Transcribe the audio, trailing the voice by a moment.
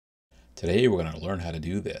Today we're going to learn how to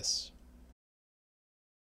do this.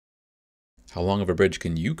 How long of a bridge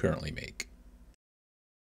can you currently make?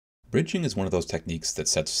 Bridging is one of those techniques that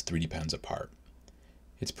sets 3D pens apart.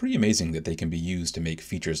 It's pretty amazing that they can be used to make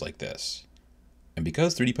features like this. And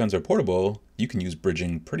because 3D pens are portable, you can use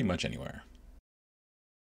bridging pretty much anywhere.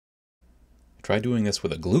 Try doing this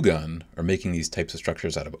with a glue gun or making these types of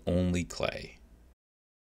structures out of only clay.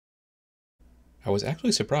 I was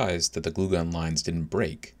actually surprised that the glue gun lines didn't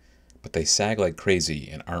break, but they sag like crazy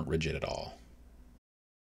and aren't rigid at all.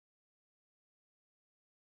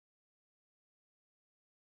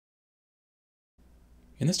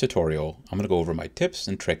 In this tutorial, I'm going to go over my tips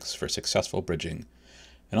and tricks for successful bridging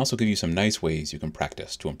and also give you some nice ways you can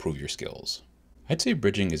practice to improve your skills. I'd say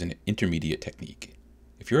bridging is an intermediate technique.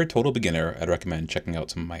 If you're a total beginner, I'd recommend checking out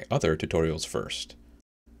some of my other tutorials first.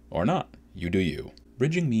 Or not, you do you.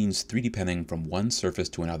 Bridging means 3D penning from one surface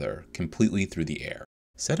to another completely through the air.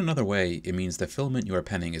 Said another way, it means the filament you are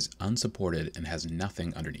penning is unsupported and has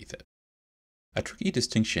nothing underneath it. A tricky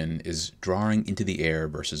distinction is drawing into the air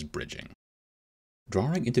versus bridging.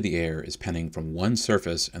 Drawing into the air is penning from one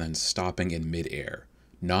surface and then stopping in mid-air,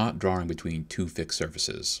 not drawing between two fixed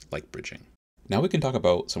surfaces like bridging. Now we can talk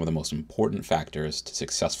about some of the most important factors to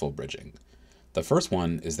successful bridging. The first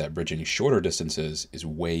one is that bridging shorter distances is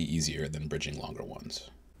way easier than bridging longer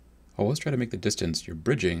ones. Always try to make the distance you're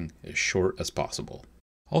bridging as short as possible.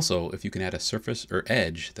 Also, if you can add a surface or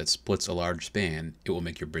edge that splits a large span, it will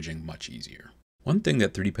make your bridging much easier. One thing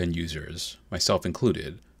that 3D pen users, myself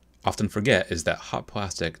included, often forget is that hot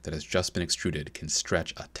plastic that has just been extruded can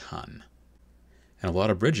stretch a ton. And a lot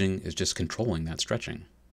of bridging is just controlling that stretching.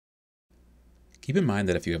 Keep in mind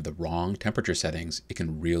that if you have the wrong temperature settings, it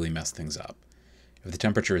can really mess things up. If the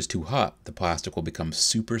temperature is too hot, the plastic will become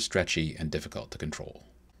super stretchy and difficult to control.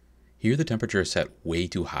 Here the temperature is set way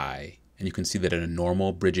too high, and you can see that at a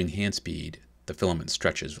normal bridging hand speed, the filament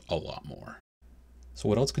stretches a lot more. So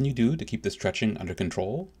what else can you do to keep the stretching under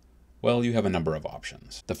control? Well, you have a number of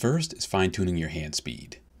options. The first is fine-tuning your hand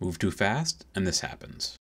speed. Move too fast, and this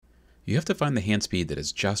happens. You have to find the hand speed that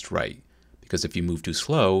is just right, because if you move too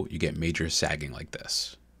slow, you get major sagging like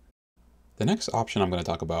this. The next option I'm going to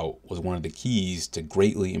talk about was one of the keys to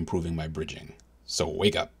greatly improving my bridging. So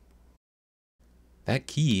wake up! That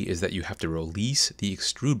key is that you have to release the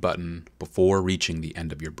extrude button before reaching the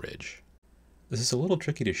end of your bridge. This is a little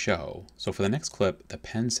tricky to show, so for the next clip, the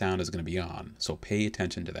pen sound is going to be on, so pay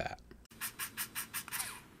attention to that.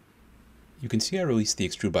 You can see I released the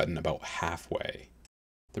extrude button about halfway.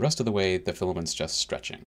 The rest of the way, the filament's just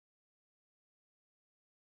stretching.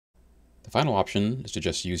 The final option is to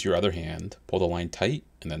just use your other hand, pull the line tight,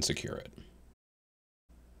 and then secure it.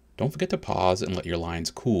 Don't forget to pause and let your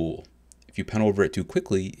lines cool. If you pen over it too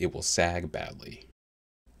quickly, it will sag badly.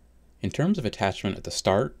 In terms of attachment at the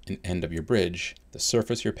start and end of your bridge, the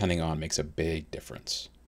surface you're penning on makes a big difference.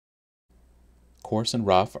 Coarse and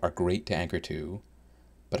rough are great to anchor to,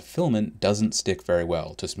 but filament doesn't stick very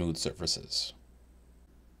well to smooth surfaces.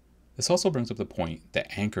 This also brings up the point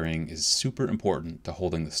that anchoring is super important to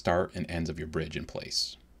holding the start and ends of your bridge in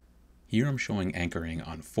place. Here I'm showing anchoring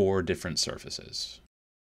on 4 different surfaces.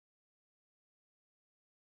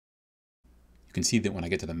 You can see that when I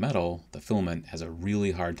get to the metal, the filament has a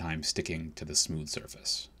really hard time sticking to the smooth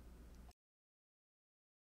surface.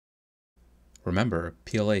 Remember,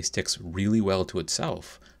 PLA sticks really well to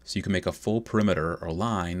itself, so you can make a full perimeter or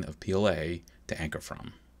line of PLA to anchor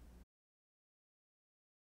from.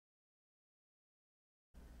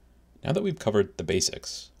 Now that we've covered the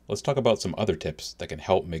basics, let's talk about some other tips that can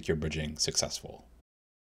help make your bridging successful.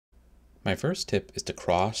 My first tip is to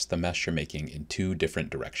cross the mesh you're making in 2 different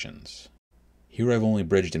directions. Here I've only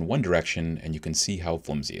bridged in one direction, and you can see how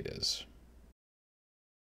flimsy it is.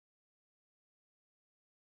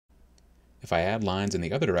 If I add lines in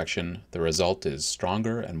the other direction, the result is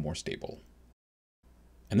stronger and more stable.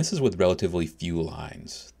 And this is with relatively few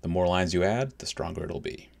lines. The more lines you add, the stronger it'll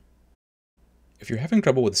be. If you're having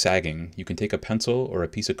trouble with sagging, you can take a pencil or a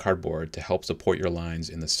piece of cardboard to help support your lines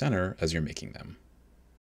in the center as you're making them.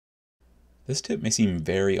 This tip may seem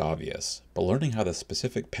very obvious, but learning how the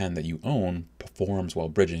specific pen that you own performs while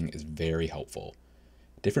bridging is very helpful.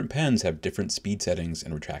 Different pens have different speed settings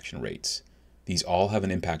and retraction rates. These all have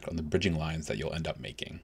an impact on the bridging lines that you'll end up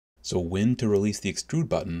making. So when to release the extrude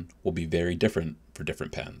button will be very different for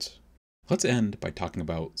different pens. Let's end by talking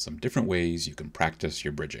about some different ways you can practice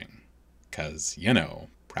your bridging. 'Cause, you know,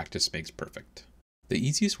 practice makes perfect. The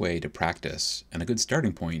easiest way to practice, and a good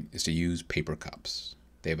starting point, is to use paper cups.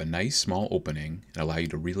 They have a nice small opening and allow you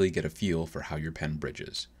to really get a feel for how your pen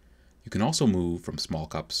bridges. You can also move from small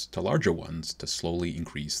cups to larger ones to slowly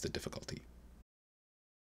increase the difficulty.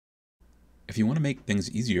 If you want to make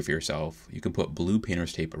things easier for yourself, you can put blue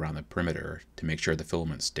painter's tape around the perimeter to make sure the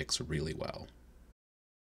filament sticks really well.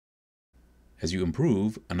 As you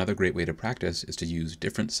improve, another great way to practice is to use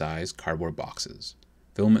different size cardboard boxes.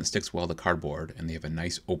 Filament sticks well to cardboard and they have a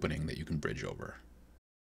nice opening that you can bridge over.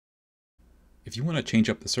 If you want to change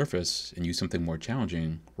up the surface and use something more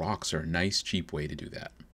challenging, rocks are a nice, cheap way to do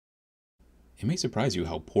that. It may surprise you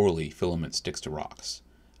how poorly filament sticks to rocks.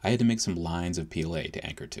 I had to make some lines of PLA to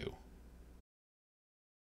anchor to.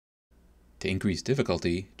 To increase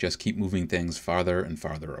difficulty, just keep moving things farther and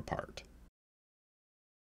farther apart.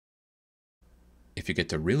 If you get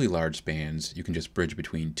to really large spans, you can just bridge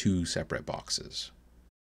between two separate boxes.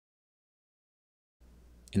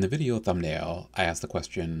 In the video thumbnail, I asked the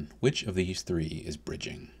question, which of these three is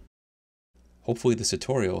bridging? Hopefully this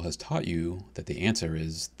tutorial has taught you that the answer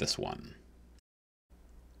is this one.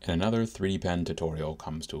 And another 3D pen tutorial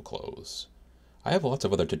comes to a close. I have lots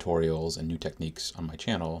of other tutorials and new techniques on my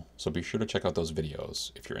channel, so be sure to check out those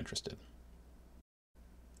videos if you're interested.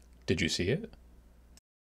 Did you see it?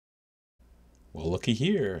 Well, looky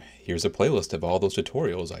here. Here's a playlist of all those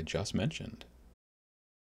tutorials I just mentioned.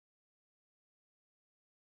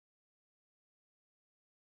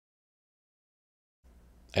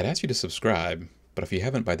 I'd ask you to subscribe, but if you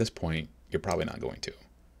haven't by this point, you're probably not going to.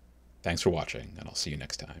 Thanks for watching, and I'll see you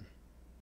next time.